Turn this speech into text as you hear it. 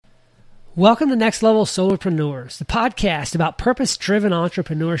Welcome to Next Level Solopreneurs, the podcast about purpose-driven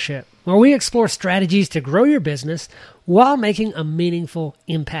entrepreneurship, where we explore strategies to grow your business while making a meaningful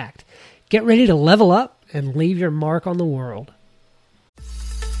impact. Get ready to level up and leave your mark on the world.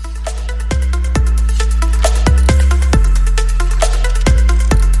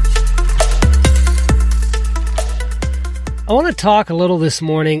 I want to talk a little this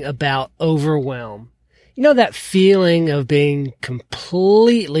morning about overwhelm. You know that feeling of being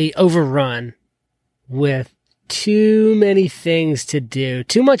completely overrun with too many things to do,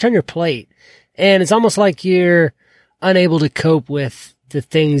 too much on your plate, and it's almost like you're unable to cope with the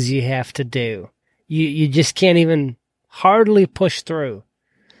things you have to do. You just can't even hardly push through.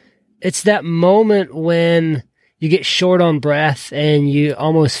 It's that moment when you get short on breath and you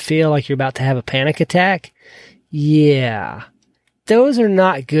almost feel like you're about to have a panic attack. Yeah. Those are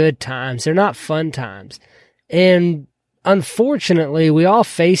not good times. They're not fun times. And unfortunately, we all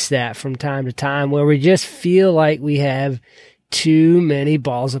face that from time to time where we just feel like we have too many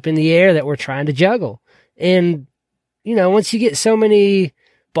balls up in the air that we're trying to juggle. And, you know, once you get so many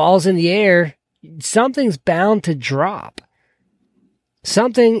balls in the air, something's bound to drop.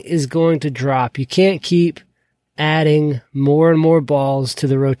 Something is going to drop. You can't keep adding more and more balls to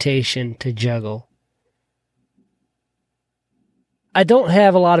the rotation to juggle. I don't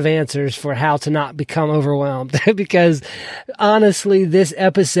have a lot of answers for how to not become overwhelmed because honestly, this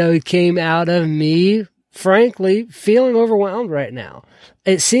episode came out of me, frankly, feeling overwhelmed right now.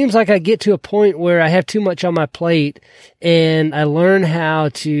 It seems like I get to a point where I have too much on my plate and I learn how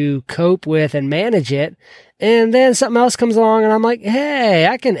to cope with and manage it. And then something else comes along and I'm like, hey,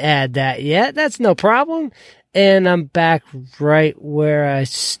 I can add that yet. That's no problem. And I'm back right where I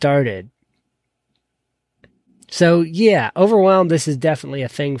started. So yeah, overwhelmed, this is definitely a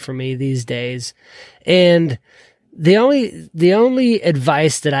thing for me these days. And the only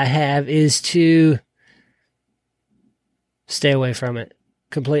advice that I have is to stay away from it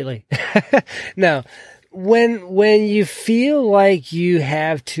completely. No, when you feel like you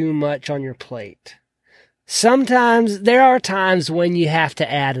have too much on your plate, sometimes there are times when you have to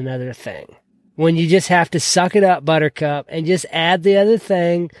add another thing. When you just have to suck it up, buttercup, and just add the other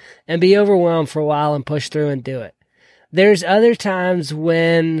thing and be overwhelmed for a while and push through and do it. There's other times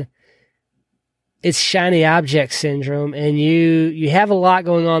when it's shiny object syndrome and you have a lot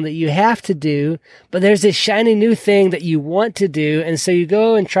going on that you have to do, but there's this shiny new thing that you want to do, and so you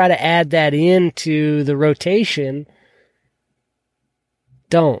go and try to add that into the rotation.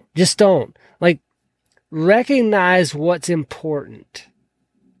 Just don't. Like, recognize what's important.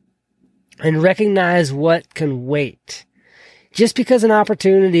 And recognize what can wait. Just because an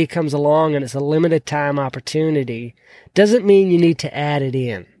opportunity comes along and it's a limited time opportunity doesn't mean you need to add it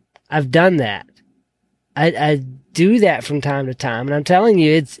in. I've done that. I do that from time to time, and I'm telling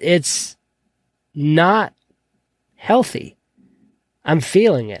you, it's not healthy. I'm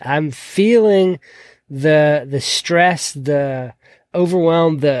feeling it. I'm feeling the stress, the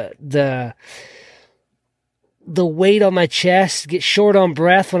overwhelm, the weight on my chest, get short on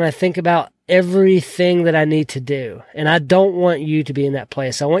breath when I think about everything that I need to do. And I don't want you to be in that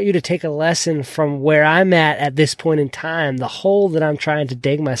place. I want you to take a lesson from where I'm at this point in time, the hole that I'm trying to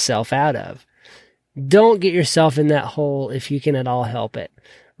dig myself out of. Don't get yourself in that hole if you can at all help it.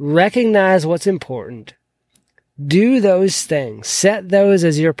 Recognize what's important. Do those things. Set those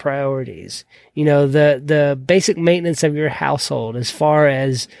as your priorities. You know, the basic maintenance of your household, as far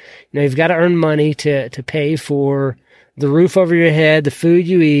as, you know, you've got to earn money to pay for the roof over your head, the food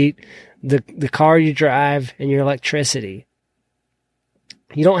you eat, the car you drive, and your electricity.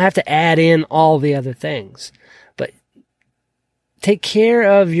 You don't have to add in all the other things, but take care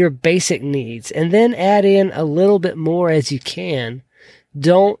of your basic needs and then add in a little bit more as you can.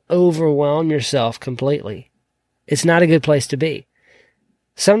 Don't overwhelm yourself completely. It's not a good place to be.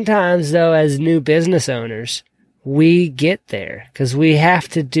 Sometimes, though, as new business owners, we get there because we have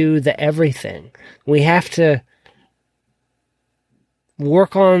to do the everything. We have to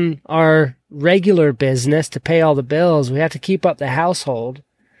work on our regular business to pay all the bills. We have to keep up the household,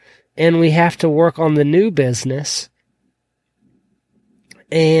 and we have to work on the new business.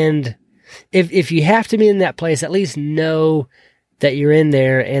 And if you have to be in that place, at least know that you're in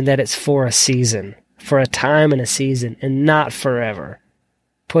there and that it's for a season. For a time and a season, and not forever.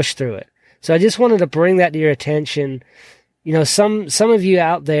 Push through it. So I just wanted to bring that to your attention. You know, some of you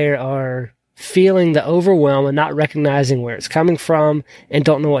out there are feeling the overwhelm and not recognizing where it's coming from and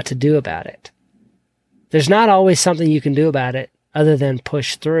don't know what to do about it. There's not always something you can do about it other than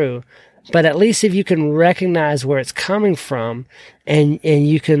push through. But at least if you can recognize where it's coming from and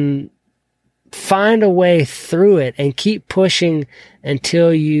you can find a way through it and keep pushing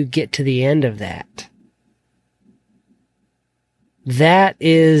until you get to the end of that. That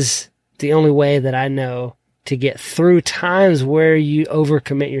is the only way that I know to get through times where you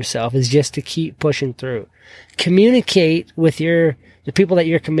overcommit yourself, is just to keep pushing through. Communicate with the people that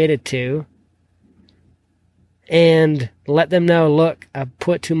you're committed to and let them know, look, I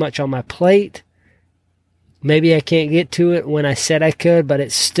put too much on my plate. Maybe I can't get to it when I said I could, but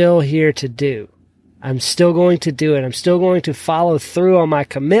it's still here to do. I'm still going to do it. I'm still going to follow through on my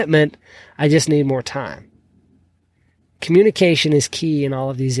commitment. I just need more time. Communication is key in all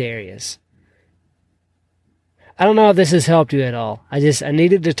of these areas. I don't know if this has helped you at all. I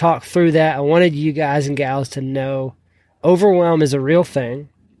needed to talk through that. I wanted you guys and gals to know overwhelm is a real thing.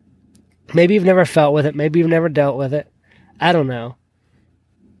 Maybe you've never felt with it. Maybe you've never dealt with it. I don't know.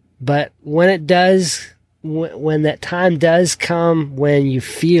 But when it does, when that time does come, when you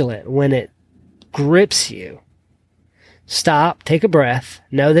feel it, when it grips you, stop, take a breath,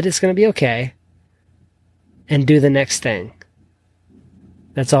 know that it's going to be okay, and do the next thing.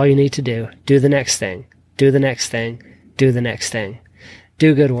 That's all you need to do. Do the next thing. Do the next thing. Do the next thing.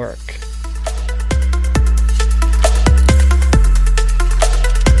 Do good work.